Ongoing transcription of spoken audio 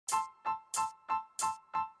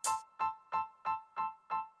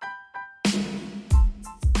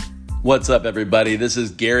What's up, everybody? This is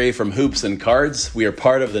Gary from Hoops and Cards. We are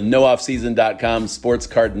part of the NoOffSeason.com Sports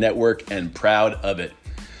Card Network and proud of it.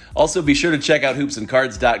 Also, be sure to check out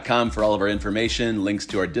hoopsandcards.com for all of our information, links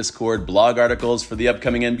to our Discord, blog articles for the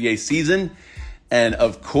upcoming NBA season, and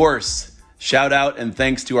of course, shout out and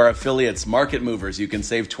thanks to our affiliates, Market Movers. You can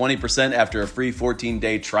save 20% after a free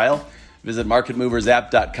 14-day trial. Visit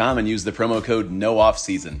marketmoversapp.com and use the promo code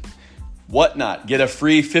NOOFFSEASON. Whatnot. Get a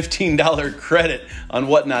free $15 credit on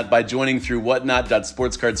Whatnot by joining through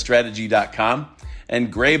whatnot.sportscardstrategy.com.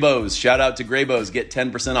 And Graybos. Shout out to Graybos. Get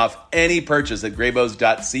 10% off any purchase at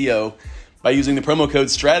graybos.co by using the promo code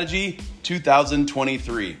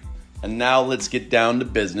STRATEGY2023. And now let's get down to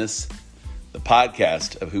business, the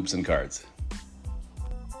podcast of Hoops and Cards.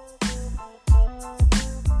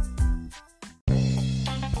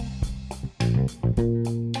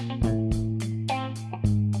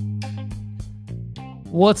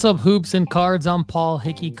 What's up, Hoops and Cards? I'm Paul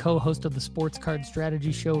Hickey, co-host of the Sports Card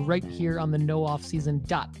Strategy Show right here on the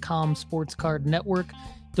NoOffSeason.com Sports Card Network.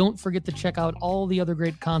 Don't forget to check out all the other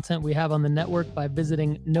great content we have on the network by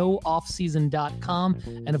visiting NoOffSeason.com.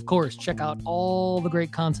 And of course, check out all the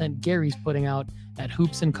great content Gary's putting out at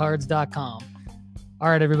HoopsandCards.com. All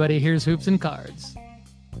right, everybody, here's Hoops and Cards.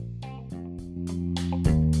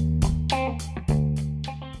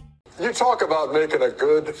 You talk about making a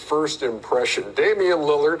good first impression. Damian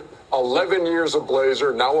Lillard, 11 years a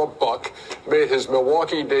Blazer, now a Buck, made his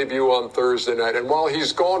Milwaukee debut on Thursday night. And while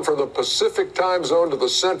he's gone from the Pacific time zone to the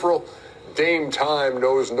Central, Dame time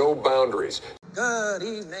knows no boundaries. Good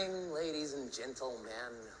evening, ladies and gentlemen.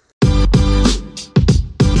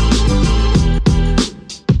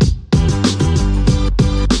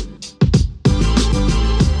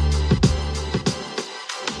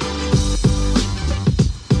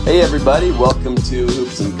 Hey everybody, welcome to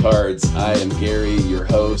Hoops and Cards. I am Gary, your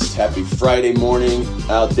host. Happy Friday morning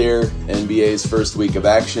out there, NBA's first week of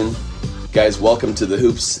action. Guys, welcome to the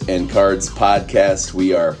Hoops and Cards podcast.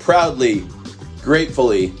 We are proudly,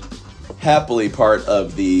 gratefully, happily part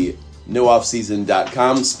of the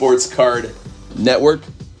NoOffSeason.com Sports Card Network.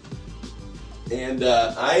 And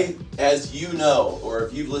I, as you know, or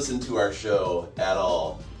if you've listened to our show at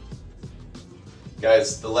all,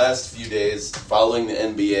 guys, the last few days following the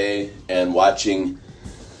NBA and watching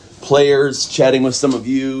players, chatting with some of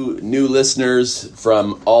you, new listeners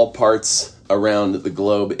from all parts around the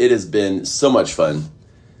globe, it has been so much fun.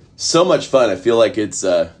 So much fun. I feel like it's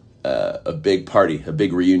a big party, a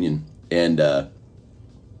big reunion. And so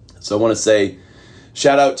I want to say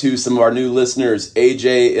shout out to some of our new listeners.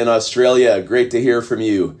 AJ in Australia, great to hear from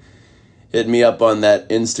you. Hit me up on that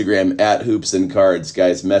Instagram at Hoops and Cards.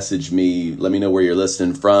 Guys, message me. Let me know where you're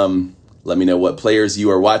listening from. Let me know what players you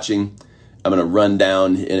are watching. I'm going to run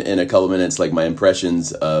down in a couple minutes like my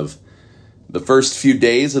impressions of the first few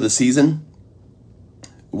days of the season,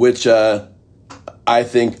 which I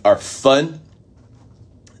think are fun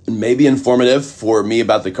and maybe informative for me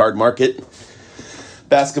about the card market.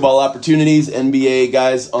 Basketball opportunities, NBA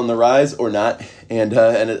guys on the rise or not. And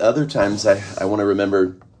at other times, I want to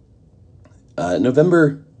remember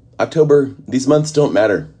November, October, these months don't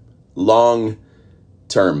matter long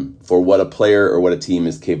term for what a player or what a team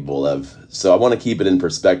is capable of. So I want to keep it in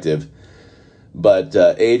perspective. But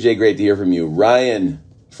AJ, great to hear from you. Ryan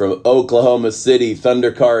from Oklahoma City,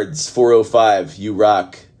 Thunder Cards 405, you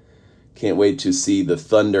rock. Can't wait to see the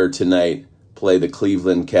Thunder tonight play the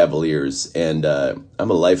Cleveland Cavaliers. And I'm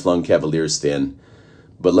a lifelong Cavaliers fan.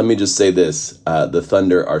 But let me just say this, the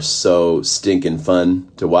Thunder are so stinking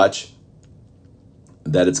fun to watch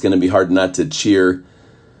that it's going to be hard not to cheer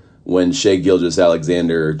when Shai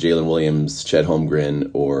Gilgeous-Alexander, Jalen Williams, Chet Holmgren,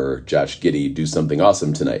 or Josh Giddey do something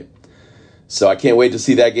awesome tonight. So I can't wait to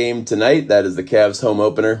see that game tonight. That is the Cavs home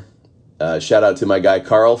opener. Shout out to my guy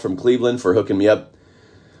Carl from Cleveland for hooking me up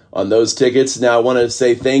on those tickets. Now I want to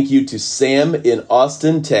say thank you to Sam in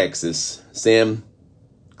Austin, Texas. Sam,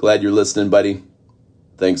 glad you're listening, buddy.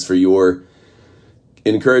 Thanks for your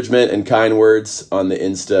encouragement and kind words on the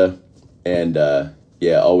Insta. And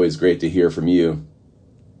yeah, always great to hear from you.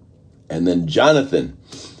 And then Jonathan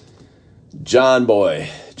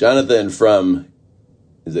from,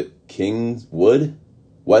 is it Kingswood,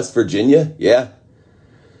 West Virginia? Yeah.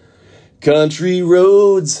 Country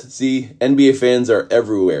roads. See, NBA fans are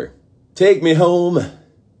everywhere. Take me home.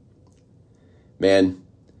 Man,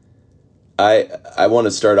 I want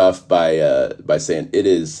to start off by saying it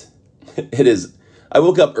is. I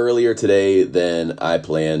woke up earlier today than I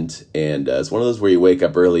planned, and it's one of those where you wake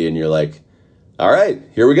up early and you're like, all right,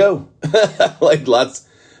 here we go. Like lots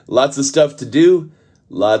of stuff to do,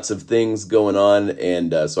 lots of things going on,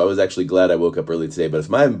 and so I was actually glad I woke up early today. But if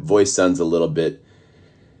my voice sounds a little bit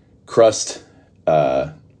crust,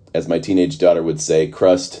 as my teenage daughter would say,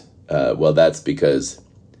 crust. Well, that's because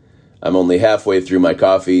I'm only halfway through my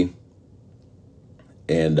coffee.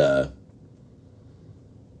 And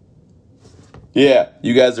yeah,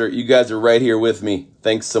 you guys are right here with me.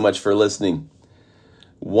 Thanks so much for listening.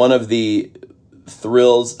 One of the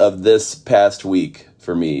thrills of this past week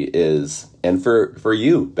for me is, and for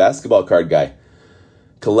you, basketball card guy,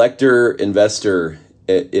 collector, investor,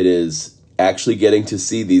 it is actually getting to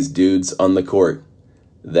see these dudes on the court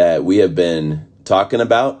that we have been talking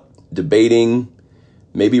about, debating,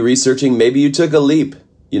 maybe researching. Maybe you took a leap.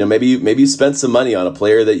 Maybe you spent some money on a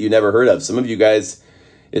player that you never heard of. Some of you guys,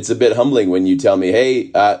 it's a bit humbling when you tell me,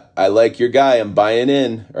 "Hey, I like your guy. I'm buying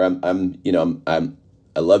in," or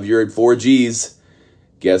I love your 4Gs.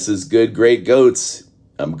 Guess is good, great goats.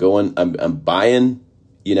 I'm buying.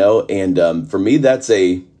 And for me, that's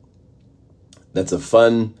a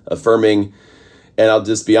fun, affirming, and I'll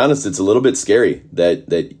just be honest, it's a little bit scary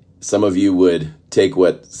that some of you would take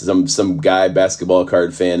what some guy, basketball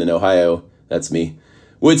card fan in Ohio, that's me,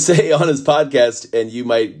 would say on his podcast, and you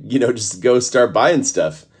might, just go start buying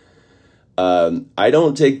stuff. I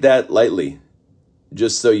don't take that lightly,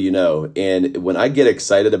 just so you know. And when I get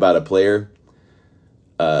excited about a player,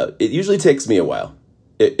 it usually takes me a while.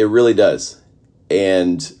 It really does.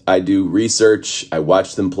 And I do research, I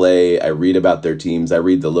watch them play, I read about their teams, I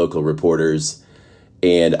read the local reporters,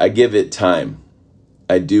 and I give it time.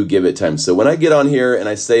 I do give it time. So when I get on here and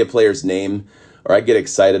I say a player's name, or I get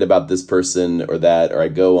excited about this person or that, or I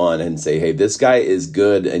go on and say, hey, this guy is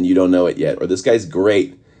good and you don't know it yet, or this guy's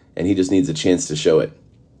great and he just needs a chance to show it.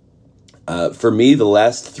 For me, the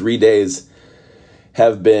last 3 days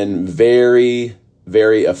have been very,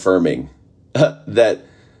 very affirming.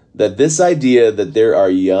 That this idea that there are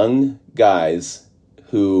young guys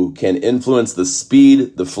who can influence the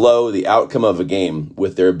speed, the flow, the outcome of a game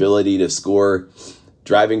with their ability to score,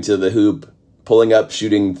 driving to the hoop, pulling up,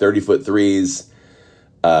 shooting 30-foot threes,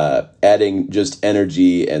 adding just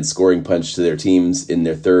energy and scoring punch to their teams in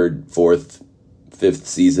their third, fourth, fifth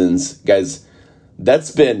seasons. Guys,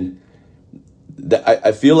 that's been...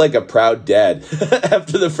 I feel like a proud dad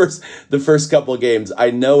after the first couple of games. I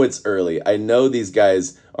know it's early. I know these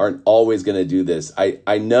guys aren't always going to do this.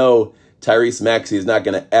 I know Tyrese Maxey is not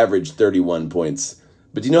going to average 31 points.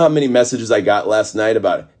 But do you know how many messages I got last night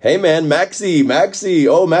about, hey man, Maxey,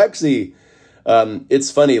 oh Maxey. It's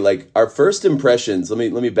funny, like our first impressions, let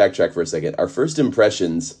me backtrack for a second. Our first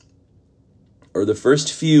impressions, or the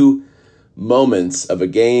first few moments of a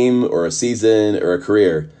game or a season or a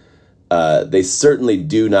career, they certainly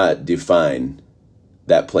do not define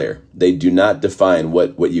that player. They do not define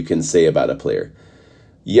what you can say about a player.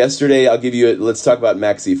 Yesterday, let's talk about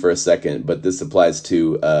Maxey for a second, but this applies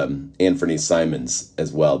to Anthony Simons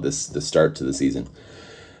as well, the start to the season.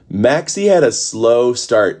 Maxey had a slow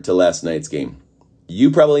start to last night's game.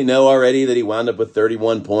 You probably know already that he wound up with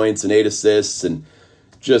 31 points and 8 assists and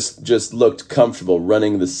just looked comfortable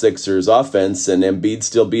running the Sixers offense, and Embiid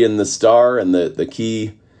still being the star and the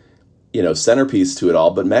key centerpiece to it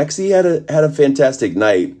all. But Maxey had a fantastic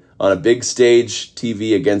night on a big stage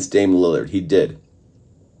TV against Dame Lillard. He did.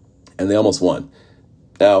 And they almost won.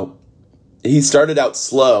 Now, he started out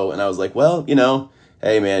slow, and I was like, well,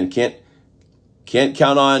 hey man, can't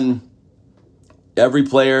count on every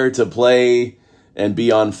player to play and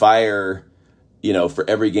be on fire, for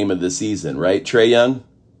every game of the season, right? Trae Young,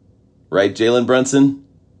 right? Jalen Brunson,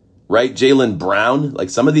 right? Jaylen Brown. Like,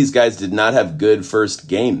 some of these guys did not have good first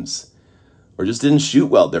games, or just didn't shoot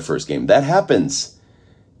well their first game. That happens.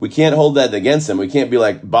 We can't hold that against them. We can't be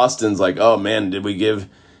like Boston's like, oh man, did we give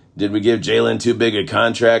Jalen too big a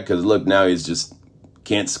contract? Because look, now he's just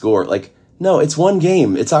can't score. Like, no, it's one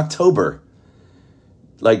game. It's October.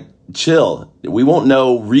 Like, chill. We won't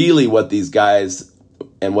know really what these guys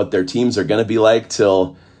and what their teams are going to be like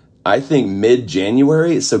till, I think,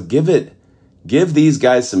 mid-January. So give these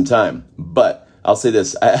guys some time. But I'll say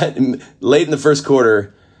this. Late in the first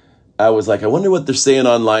quarter, I was like, I wonder what they're saying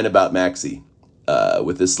online about Maxey.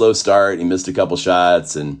 With his slow start, he missed a couple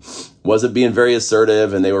shots and wasn't being very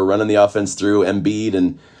assertive, and they were running the offense through Embiid,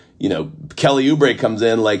 and Kelly Oubre comes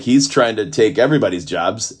in like he's trying to take everybody's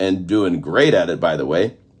jobs and doing great at it, by the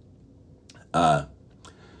way.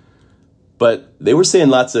 But they were saying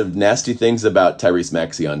lots of nasty things about Tyrese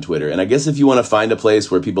Maxey on Twitter, and I guess if you want to find a place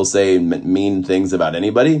where people say mean things about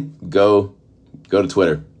anybody, go to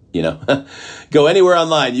Twitter. Go anywhere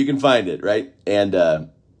online, you can find it, right? And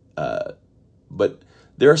but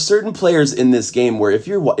there are certain players in this game where if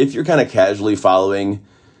you're kind of casually following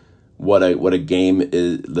what a game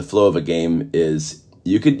is, the flow of a game is,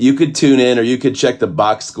 you could tune in, or you could check the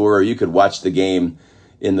box score, or you could watch the game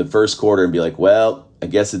in the first quarter and be like, well, I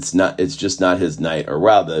guess it's just not his night, or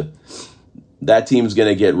wow, that team's going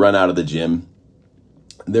to get run out of the gym.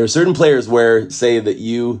 There are certain players where, say that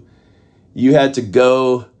you had to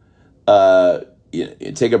go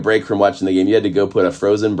take a break from watching the game. You had to go put a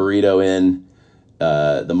frozen burrito in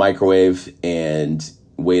the microwave and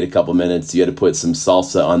wait a couple minutes. You had to put some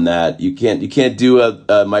salsa on that. You can't do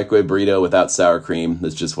a microwave burrito without sour cream.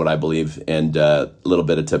 That's just what I believe, and a little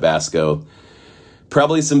bit of Tabasco,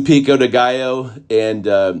 probably some pico de gallo, and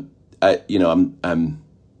I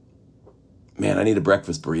need a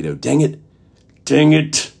breakfast burrito. Dang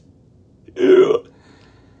it. Ew.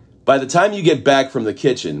 By the time you get back from the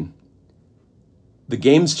kitchen, the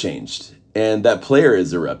game's changed and that player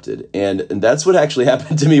is erupted. And that's what actually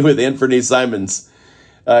happened to me with Anfernee Simons.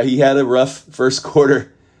 He had a rough first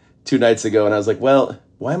quarter 2 nights ago, and I was like, well,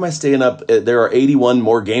 why am I staying up? There are 81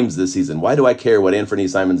 more games this season. Why do I care what Anfernee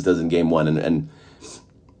Simons does in game 1?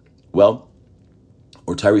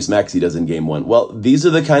 Or Tyrese Maxey does in game 1. Well, these are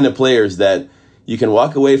the kind of players that you can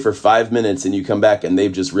walk away for 5 minutes and you come back and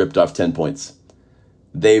they've just ripped off 10 points.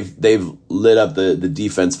 They've lit up the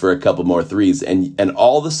defense for a couple more threes, and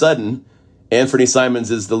all of a sudden, Anfernee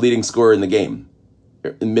Simons is the leading scorer in the game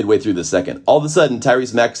midway through the second. All of a sudden,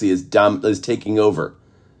 Tyrese Maxey is taking over.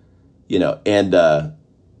 And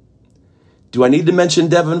do I need to mention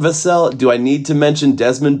Devin Vassell? Do I need to mention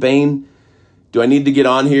Desmond Bane? Do I need to get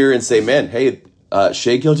on here and say, man, hey,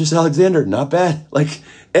 Shai Gilgeous-Alexander, not bad. Like,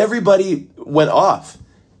 everybody went off.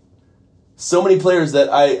 So many players that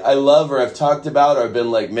I love or I've talked about or I've been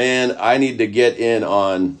like, man, I need to get in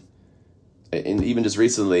on, and even just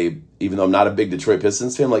recently, even though I'm not a big Detroit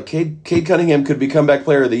Pistons fan, like Cade Cunningham could be comeback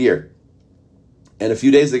player of the year. And a few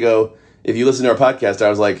days ago, if you listen to our podcast, I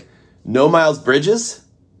was like, no Miles Bridges,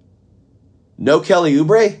 no Kelly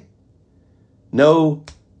Oubre,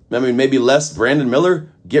 maybe less Brandon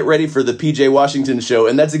Miller. Get ready for the PJ Washington show.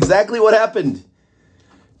 And that's exactly what happened.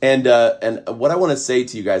 And what I want to say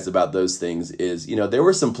to you guys about those things is, there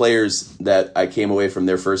were some players that I came away from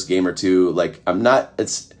their first game or two. Like, I'm not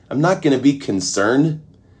going to be concerned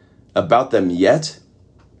about them yet.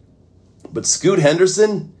 But Scoot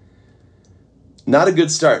Henderson, not a good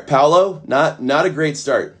start. Paolo, not a great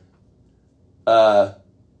start.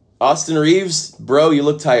 Austin Reeves, bro, you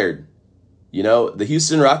look tired. The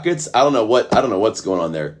Houston Rockets, I don't know what's going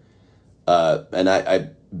on there. And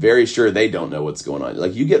I'm very sure they don't know what's going on.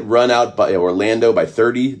 Like, you get run out by Orlando by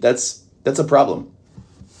 30, that's a problem.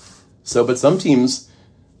 So, but some teams,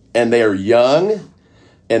 and they are young,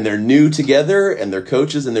 and they're new together, and their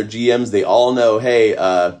coaches and their GMs, they all know, hey,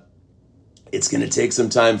 it's going to take some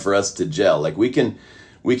time for us to gel. Like, we can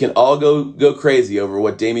all go crazy over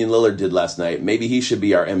what Damian Lillard did last night. Maybe he should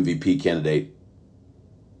be our MVP candidate.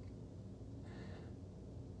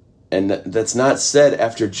 And that's not said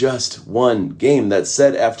after just one game. That's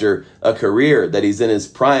said after a career that he's in his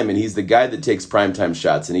prime, and he's the guy that takes primetime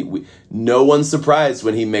shots. And no one's surprised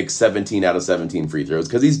when he makes 17 out of 17 free throws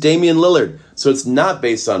because he's Damian Lillard. So it's not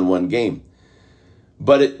based on one game.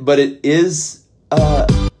 But it is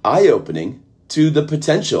eye-opening to the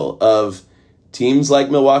potential of teams like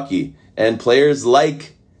Milwaukee and players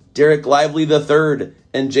like Derek Lively III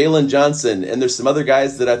and Jalen Johnson. And there's some other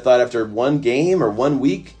guys that I thought after one game or 1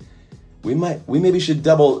 week, we maybe should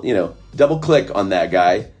double click on that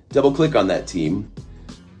guy, double click on that team.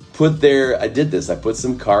 I put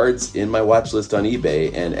some cards in my watch list on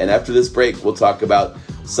eBay, and after this break, we'll talk about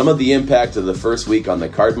some of the impact of the first week on the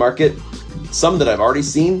card market, some that I've already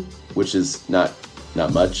seen, which is not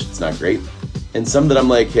much, it's not great, and some that I'm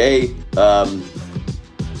like, hey,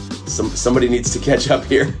 somebody needs to catch up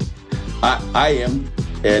here. I am,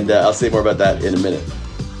 and I'll say more about that in a minute.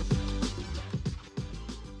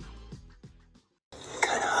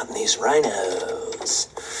 These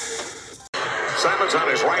rhinos. Simons on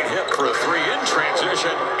his right hip for a 3 in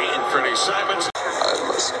transition. Anfernee Simons. I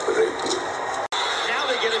must break you. Now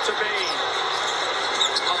they get it to Bane.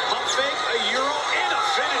 A pump fake, a euro, and a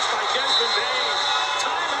finish by Desmond Bane.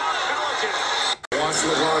 Timeout Pelicans. Watch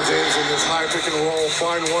LeBron James in this high pick and roll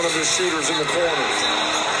find one of his shooters in the corner.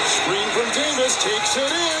 Screen from Davis, takes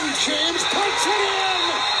it in. James puts it in.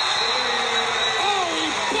 Oh, he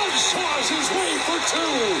buzzsaws his way for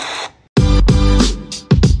 2.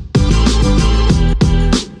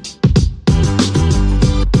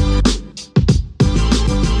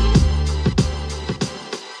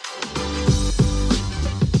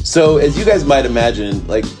 So, as you guys might imagine,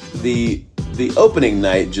 like the opening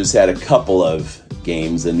night just had a couple of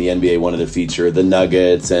games, and the NBA wanted to feature the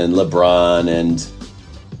Nuggets and LeBron and,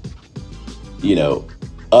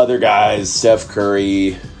 other guys, Steph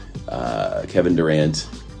Curry, Kevin Durant.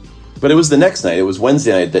 But it was the next night. It was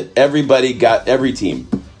Wednesday night that every team,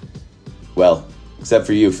 well, except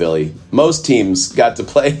for you, Philly, most teams got to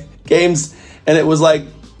play games, and it was like,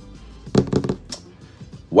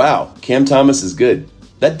 wow, Cam Thomas is good.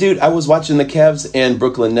 That dude, I was watching the Cavs and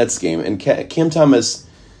Brooklyn Nets game, and Cam Thomas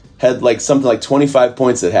had like something like 25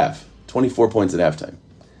 points at half, 24 points at halftime.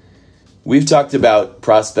 We've talked about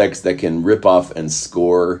prospects that can rip off and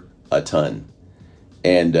score a ton.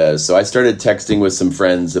 And so I started texting with some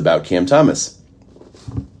friends about Cam Thomas.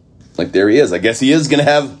 Like, there he is. I guess he is going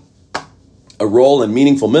to have a role in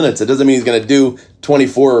meaningful minutes. It doesn't mean he's going to do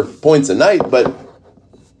 24 points a night, but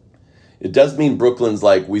it does mean Brooklyn's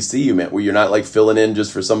like, we see you, man, where you're not like filling in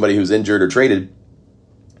just for somebody who's injured or traded.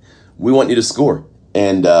 We want you to score.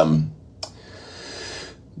 And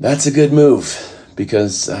that's a good move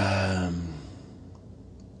because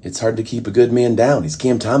it's hard to keep a good man down. He's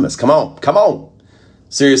Cam Thomas. Come on.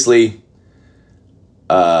 Seriously,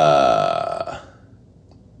 early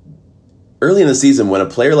in the season, when a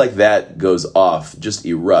player like that goes off, just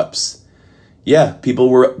erupts, yeah, people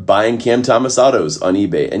were buying Cam Thomas autos on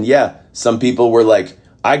eBay. And yeah, some people were like,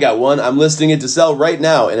 I got one, I'm listing it to sell right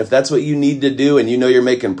now. And if that's what you need to do and you know you're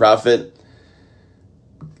making profit,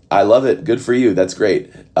 I love it. Good for you. That's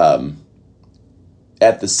great.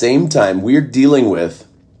 At the same time, we're dealing with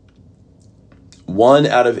 1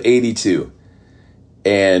 out of 82.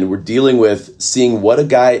 And we're dealing with seeing what a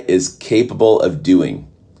guy is capable of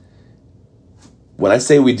doing. When I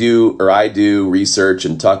say I do research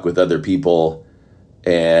and talk with other people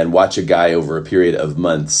and watch a guy over a period of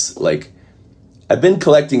months, like I've been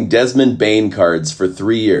collecting Desmond Bane cards for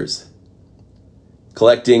 3 years.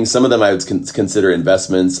 Collecting, some of them I would consider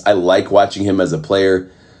investments. I like watching him as a player.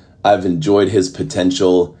 I've enjoyed his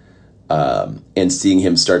potential and seeing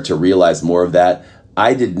him start to realize more of that.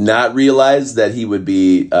 I did not realize that he would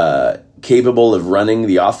be capable of running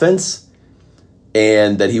the offense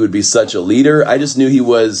and that he would be such a leader. I just knew he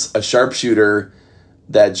was a sharpshooter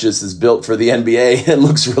that just is built for the NBA and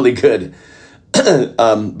looks really good.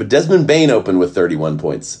 But Desmond Bane opened with 31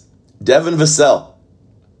 points. Devin Vassell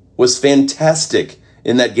was fantastic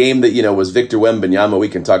in that game that, was Victor Wembanyama. We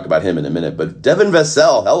can talk about him in a minute. But Devin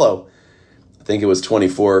Vassell, hello. I think it was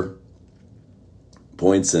 24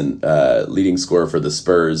 points and leading scorer for the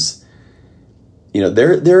Spurs.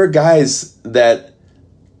 There are guys that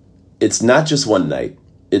it's not just one night.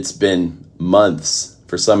 It's been months.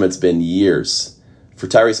 For some, it's been years. For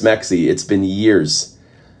Tyrese Maxey, it's been years.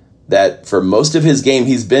 That for most of his game,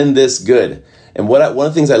 he's been this good. And one of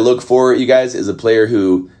the things I look for, you guys, is a player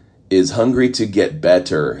who is hungry to get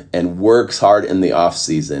better and works hard in the off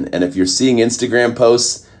season. And if you're seeing Instagram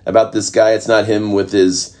posts about this guy, it's not him with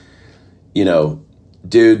his,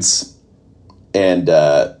 dudes and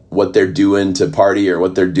what they're doing to party or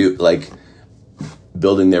what they're like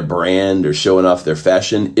building their brand or showing off their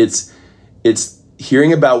fashion. It's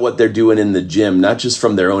hearing about what they're doing in the gym, not just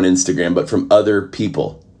from their own Instagram, but from other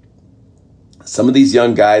people. Some of these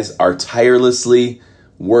young guys are tirelessly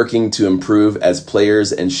working to improve as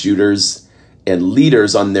players and shooters and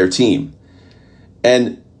leaders on their team.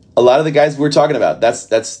 And a lot of the guys we're talking about,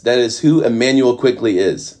 that is who Emmanuel Quickley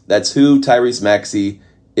is. That's who Tyrese Maxey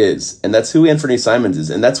is. And that's who Anthony Simons is.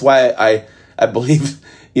 And that's why I believe,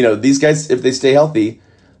 these guys, if they stay healthy,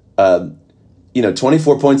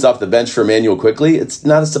 24 points off the bench for Emmanuel Quickley, it's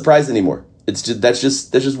not a surprise anymore. That's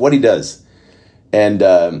just what he does. And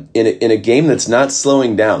in a game that's not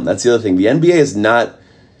slowing down, that's the other thing. The NBA is not,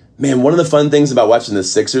 man, one of the fun things about watching the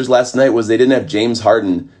Sixers last night was they didn't have James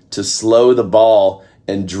Harden to slow the ball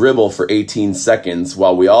and dribble for 18 seconds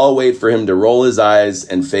while we all wait for him to roll his eyes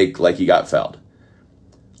and fake like he got fouled.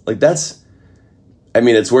 Like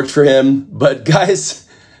it's worked for him, but guys,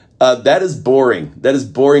 that is boring. That is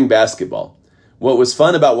boring basketball. What was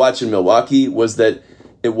fun about watching Milwaukee was that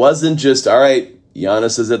it wasn't just, all right,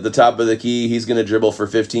 Giannis is at the top of the key. He's going to dribble for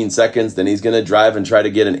 15 seconds. Then he's going to drive and try to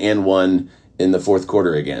get an and one in the fourth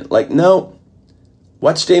quarter again. No,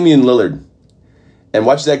 watch Damian Lillard and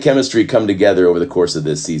watch that chemistry come together over the course of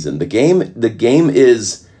this season. The game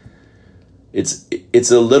is,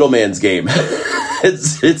 it's a little man's game.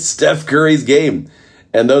 It's Steph Curry's game.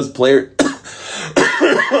 And those players,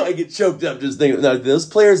 I get choked up just thinking, now, those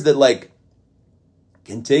players that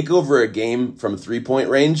can take over a game from 3-point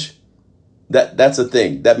range, that's a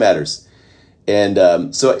thing that matters.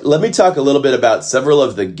 And so let me talk a little bit about several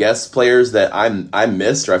of the guest players that I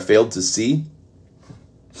missed or I failed to see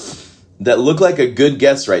that look like a good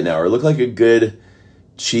guest right now or look like a good,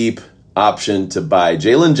 cheap option to buy.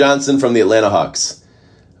 Jalen Johnson from the Atlanta Hawks.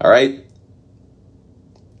 All right.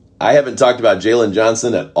 I haven't talked about Jalen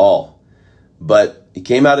Johnson at all, but he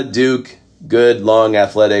came out of Duke. good, long,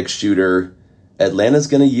 athletic shooter. Atlanta's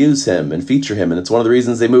going to use him and feature him, and it's one of the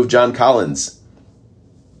reasons they moved John Collins.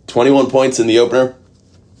 21 points in the opener.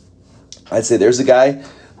 I'd say there's a guy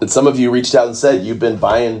that some of you reached out and said, you've been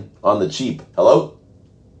buying on the cheap. Hello?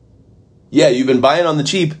 Yeah, you've been buying on the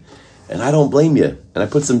cheap, and I don't blame you. And I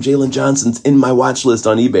put some Jalen Johnsons in my watch list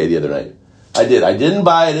on eBay the other night. I did. I didn't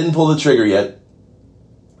buy, I didn't pull the trigger yet.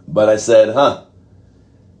 But I said,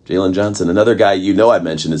 Jalen Johnson. Another guy I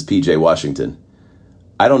mentioned is PJ Washington.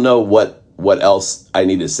 I don't know what else I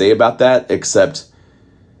need to say about that, except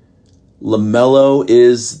LaMelo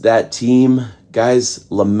is that team. Guys,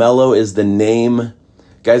 LaMelo is the name.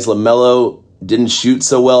 Guys, LaMelo didn't shoot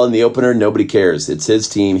so well in the opener. Nobody cares. It's his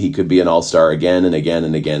team. He could be an all-star again and again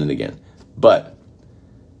and again and again. But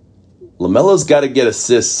LaMelo's got to get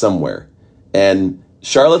assists somewhere. And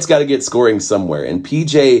Charlotte's got to get scoring somewhere. And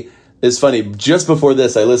PJ is funny. Just before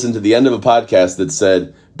this, I listened to the end of a podcast that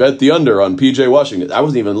said, bet the under on PJ Washington. I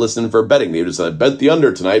wasn't even listening for betting. They just said, bet the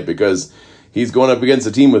under tonight because he's going up against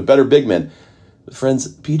a team with better big men. But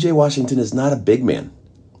friends, PJ Washington is not a big man.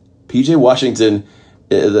 PJ Washington,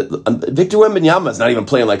 Victor Wembanyama is not even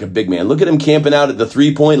playing like a big man. Look at him camping out at the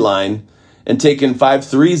three-point line and taking 5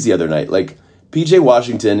 threes the other night. Like, PJ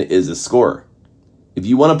Washington is a scorer. If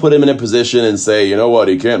you want to put him in a position and say, you know what,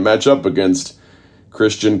 he can't match up against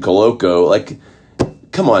Christian Koloko, like,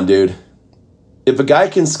 come on, dude. If a guy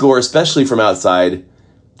can score, especially from outside,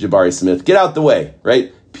 Jabari Smith, get out the way,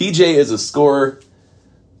 right? PJ is a scorer.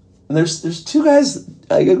 And there's two guys,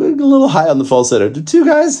 I get a little high on the falsetto. Two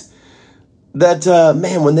guys that,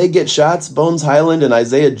 man, when they get shots, Bones Highland and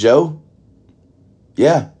Isaiah Joe,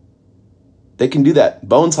 yeah, they can do that.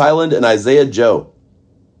 Bones Highland and Isaiah Joe.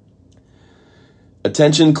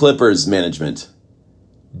 Attention Clippers management.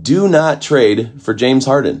 Do not trade for James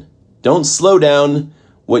Harden. Don't slow down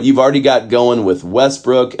what you've already got going with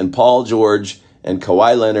Westbrook and Paul George and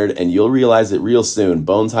Kawhi Leonard, and you'll realize it real soon.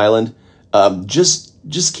 Bones Highland,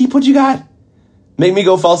 just keep what you got. Make me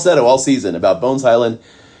go falsetto all season about Bones Highland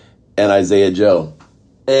and Isaiah Joe.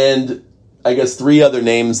 And I guess 3 other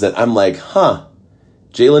names that I'm like, Jalen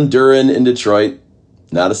Duren in Detroit.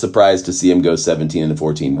 Not a surprise to see him go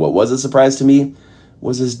 17-14. What was a surprise to me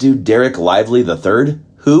was this dude Derek Lively III.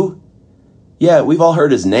 Who? Yeah, we've all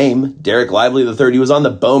heard his name. Derek Lively III. He was on the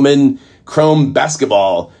Bowman Chrome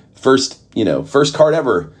basketball. First card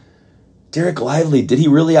ever. Derek Lively, did he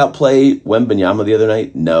really outplay Wembanyama the other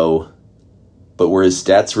night? No. But were his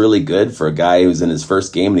stats really good for a guy who's in his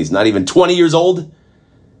first game and he's not even 20 years old?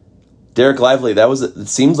 Derek Lively, it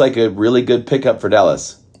seems like a really good pickup for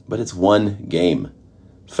Dallas. But it's one game.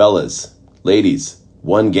 Fellas, ladies,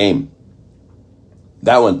 one game.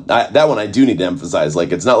 That one I do need to emphasize.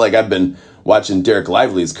 Like, it's not like I've been watching Derek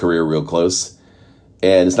Lively's career real close.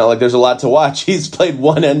 And it's not like there's a lot to watch. He's played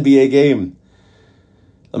one NBA game.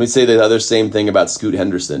 Let me say the other same thing about Scoot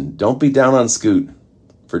Henderson. Don't be down on Scoot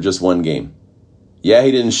for just one game. Yeah,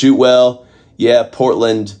 he didn't shoot well. Yeah,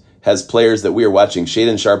 Portland has players that we are watching.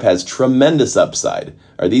 Shaedon Sharpe has tremendous upside.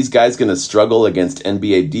 Are these guys going to struggle against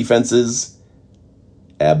NBA defenses?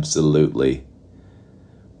 Absolutely.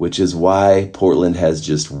 Which is why Portland has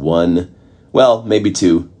just one, well, maybe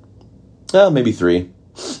 2. Well, maybe 3.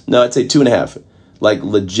 No, I'd say 2.5. Like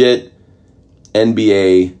legit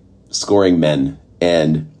NBA scoring men.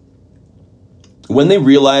 And when they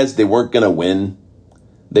realized they weren't going to win,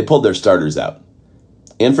 they pulled their starters out.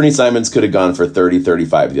 Anthony Simons could have gone for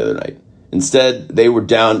 30-35 the other night. Instead, they were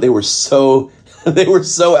down. They were so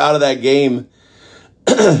out of that game.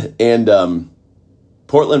 And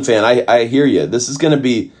Portland fan, I hear you. This is going to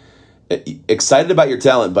be excited about your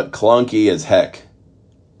talent, but clunky as heck.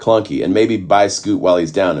 Clunky. And maybe buy Scoot while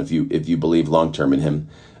he's down if you believe long-term in him.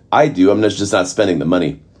 I do. I'm just not spending the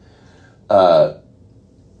money.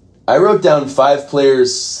 I wrote down 5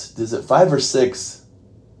 players, is it 5 or 6,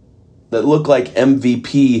 that look like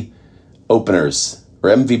MVP openers or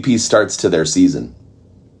MVP starts to their season.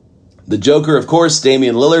 The Joker, of course,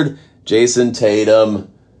 Damian Lillard, Jason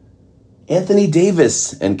Tatum, Anthony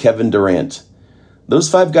Davis, and Kevin Durant. Those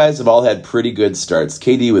 5 guys have all had pretty good starts.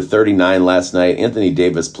 KD with 39 last night. Anthony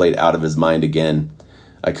Davis played out of his mind again.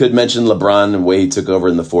 I could mention LeBron and the way he took over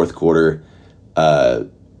in the fourth quarter.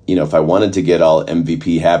 If I wanted to get all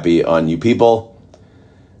MVP happy on you people,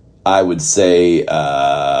 I would say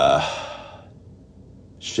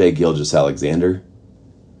Shai Gilgeous-Alexander.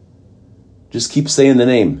 Just keep saying the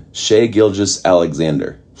name, Shai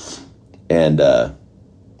Gilgeous-Alexander. And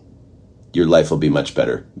your life will be much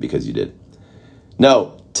better because you did.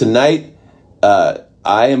 No, tonight I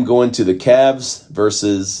am going to the Cavs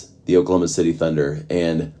versus the Oklahoma City Thunder.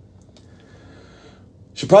 And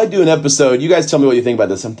Should probably do an episode. You guys tell me what you think about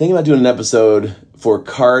this. I'm thinking about doing an episode for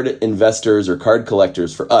card investors or card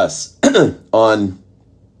collectors for us on,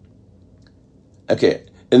 okay,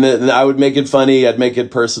 and then I would make it funny. I'd make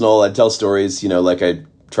it personal. I'd tell stories, like I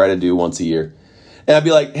try to do once a year. And I'd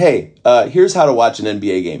be like, hey, here's how to watch an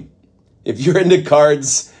NBA game. If you're into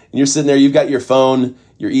cards and you're sitting there, you've got your phone,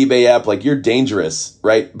 your eBay app, like you're dangerous,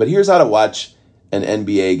 right? But here's how to watch an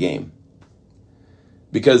NBA game.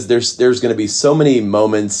 Because there's going to be so many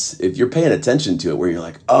moments, if you're paying attention to it, where you're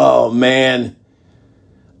like, oh, man,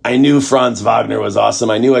 I knew Franz Wagner was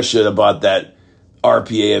awesome. I knew I should have bought that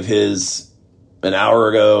RPA of his an hour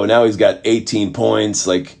ago. Now he's got 18 points.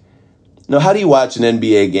 Like, how do you watch an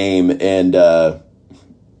NBA game and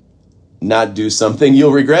not do something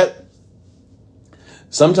you'll regret?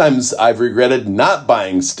 Sometimes I've regretted not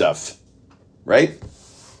buying stuff, right?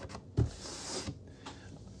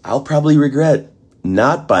 I'll probably regret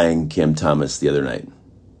not buying Cam Thomas the other night.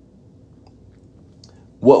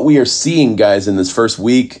 What we are seeing, guys, in this first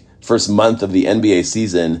month of the NBA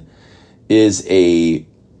season is a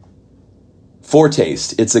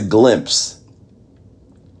foretaste. It's a glimpse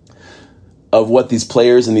of what these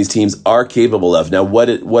players and these teams are capable of. Now, what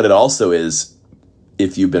it also is,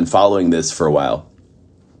 if you've been following this for a while,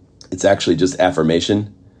 it's actually just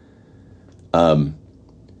affirmation.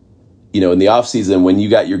 In the offseason, when you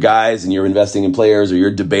got your guys and you're investing in players or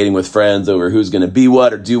you're debating with friends over who's going to be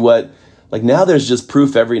what or do what, like now there's just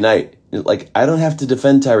proof every night. Like, I don't have to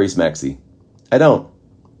defend Tyrese Maxey. I don't.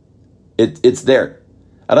 It's there.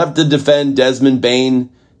 I don't have to defend Desmond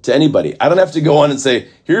Bane to anybody. I don't have to go on and say,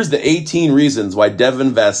 here's the 18 reasons why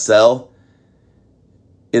Devin Vassell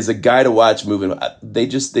is a guy to watch moving. They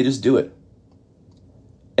just do it.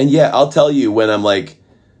 And yeah, I'll tell you when I'm like,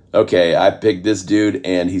 okay, I picked this dude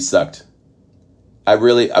and he sucked.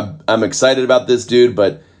 I'm excited about this dude,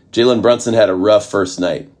 but Jalen Brunson had a rough first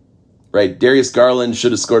night, right? Darius Garland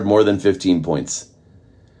should have scored more than 15 points.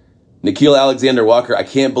 Nickeil Alexander-Walker, I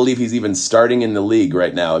can't believe he's even starting in the league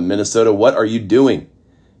right now in Minnesota. What are you doing?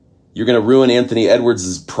 You're going to ruin Anthony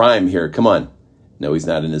Edwards' prime here. Come on. No, he's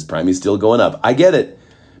not in his prime. He's still going up. I get it.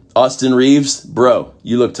 Austin Reeves, bro,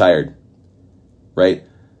 you look tired, right?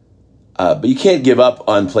 But you can't give up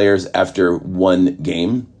on players after one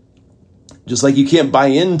game. Just like you can't buy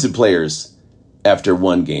into players after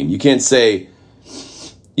one game. You can't say,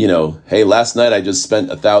 hey, last night I just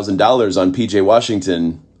spent $1,000 on PJ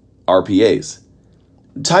Washington RPAs.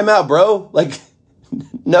 Time out, bro. Like,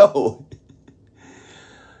 no.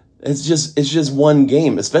 It's just one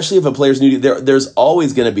game, especially if a player's new. There's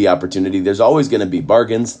always going to be opportunity. There's always going to be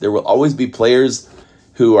bargains. There will always be players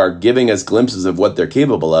who are giving us glimpses of what they're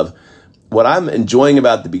capable of. What I'm enjoying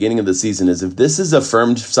about the beginning of the season is if this has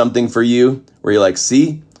affirmed something for you where you're like,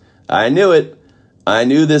 see, I knew it. I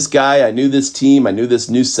knew this guy. I knew this team. I knew this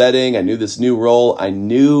new setting. I knew this new role. I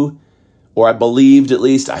knew, or I believed at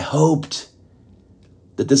least, I hoped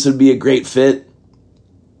that this would be a great fit.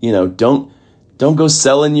 Don't go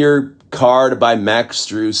selling your car to buy Max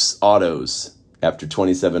Strus autos after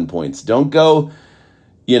 27 points. Don't go,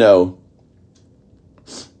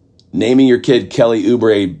 naming your kid Kelly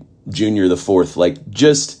Oubre Jr. the fourth. Like,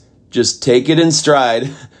 just take it in stride,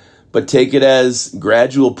 but take it as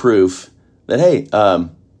gradual proof that, hey,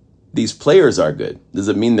 these players are good. Does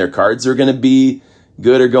it mean their cards are going to be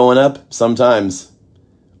good or going up? Sometimes,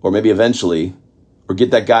 or maybe eventually, or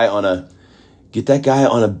get that guy on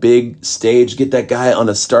a big stage, get that guy on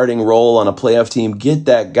a starting role on a playoff team, get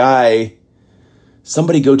that guy,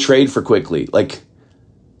 somebody go trade for quickly. Like,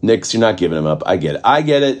 Knicks, you're not giving him up. I get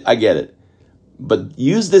it. But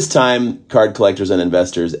use this time, card collectors and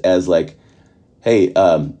investors, as like, hey,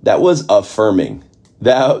 that was affirming.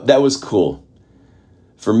 That was cool.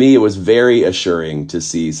 For me, it was very assuring to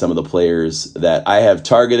see some of the players that I have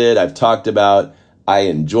targeted, I've talked about, I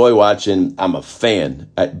enjoy watching. I'm a fan.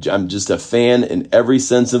 I'm just a fan in every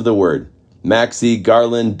sense of the word. Maxey,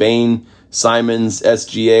 Garland, Bane, Simons,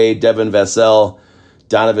 SGA, Devin Vassell,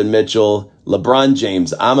 Donovan Mitchell, LeBron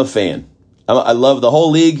James. I'm a fan. I love the whole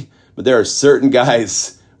league. But there are certain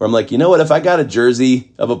guys where I'm like, you know what? If I got a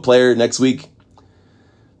jersey of a player next week,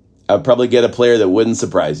 I'd probably get a player that wouldn't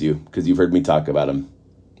surprise you because you've heard me talk about him.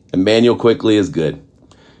 Emmanuel Quickley is good.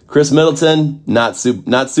 Chris Middleton, not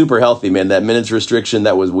super healthy, man. That minutes restriction,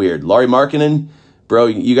 that was weird. Lauri Markkanen, bro,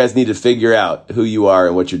 you guys need to figure out who you are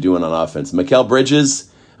and what you're doing on offense. Mikal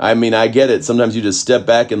Bridges, I mean, I get it. Sometimes you just step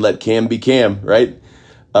back and let Cam be Cam, right?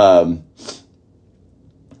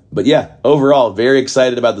 But yeah, overall, very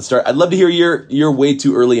excited about the start. I'd love to hear your way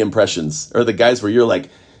too early impressions, or the guys where you're like,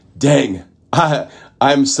 dang,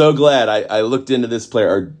 I'm so glad I looked into this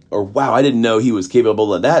player, or wow, I didn't know he was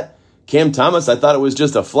capable of that Cam Thomas, I thought it was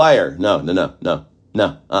just a flyer. No.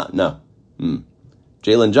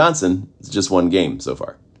 Jalen Johnson, it's just one game so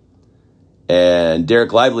far. And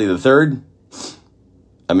Derek Lively the third,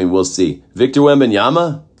 I mean, we'll see. Victor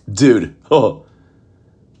Wembanyama, dude,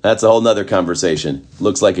 that's a whole nother conversation.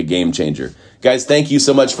 Looks like a game changer. Guys, thank you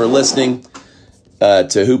so much for listening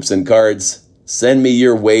to Hoops and Cards. Send me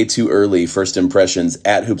your way too early first impressions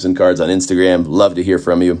at Hoops and Cards on Instagram. Love to hear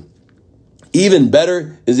from you. Even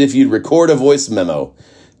better is if you'd record a voice memo.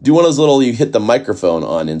 Do one of those little, you hit the microphone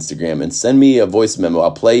on Instagram and send me a voice memo.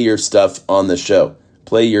 I'll play your stuff on the show.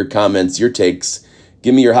 Play your comments, your takes.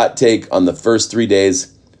 Give me your hot take on the first 3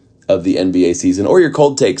 days of the NBA season, or your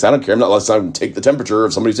cold takes. I don't care. I'm not going to take the temperature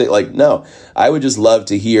of somebody's take. No, I would just love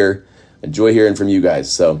to enjoy hearing from you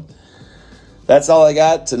guys. So that's all I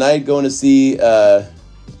got tonight. Going to see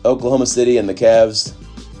Oklahoma City and the Cavs.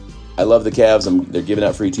 I love the Cavs. They're giving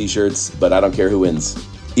out free t-shirts, but I don't care who wins.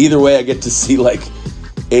 Either way, I get to see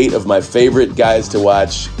 8 of my favorite guys to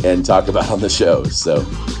watch and talk about on the show. So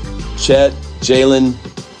Chet, Jalen,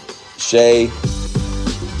 Shea,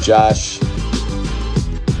 Josh,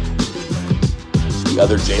 the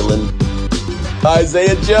other Jalen,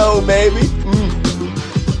 Isaiah Joe, baby.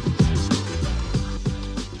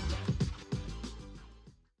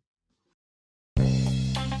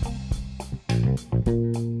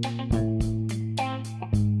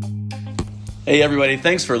 Hey, everybody.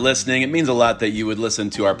 Thanks for listening. It means a lot that you would listen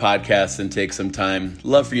to our podcast and take some time.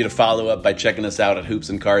 Love for you to follow up by checking us out at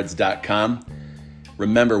hoopsandcards.com.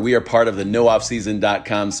 Remember, we are part of the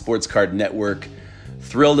nooffseason.com sports card network.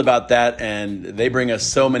 Thrilled about that, and they bring us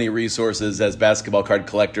so many resources as basketball card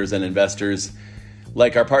collectors and investors,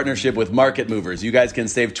 like our partnership with Market Movers. You guys can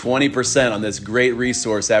save 20% on this great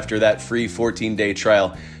resource after that free 14-day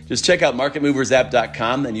trial. Just check out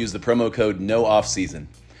marketmoversapp.com and use the promo code NOOFFSEASON.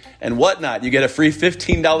 And Whatnot, you get a free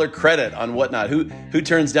 $15 credit on Whatnot. Who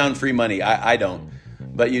turns down free money? I don't.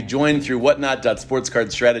 But you join through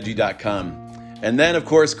whatnot.sportscardstrategy.com. And then, of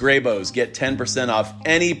course, Graybos. Get 10% off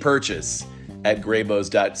any purchase at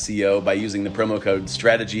graybos.co by using the promo code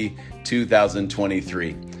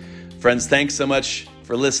STRATEGY2023. Friends, thanks so much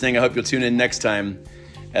for listening. I hope you'll tune in next time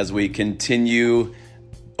as we continue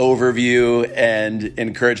overview and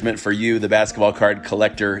encouragement for you, the basketball card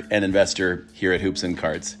collector and investor here at Hoops and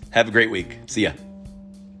Cards. Have a great week. See ya.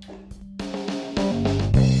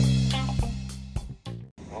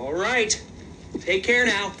 All right. Take care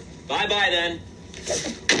now. Bye-bye then.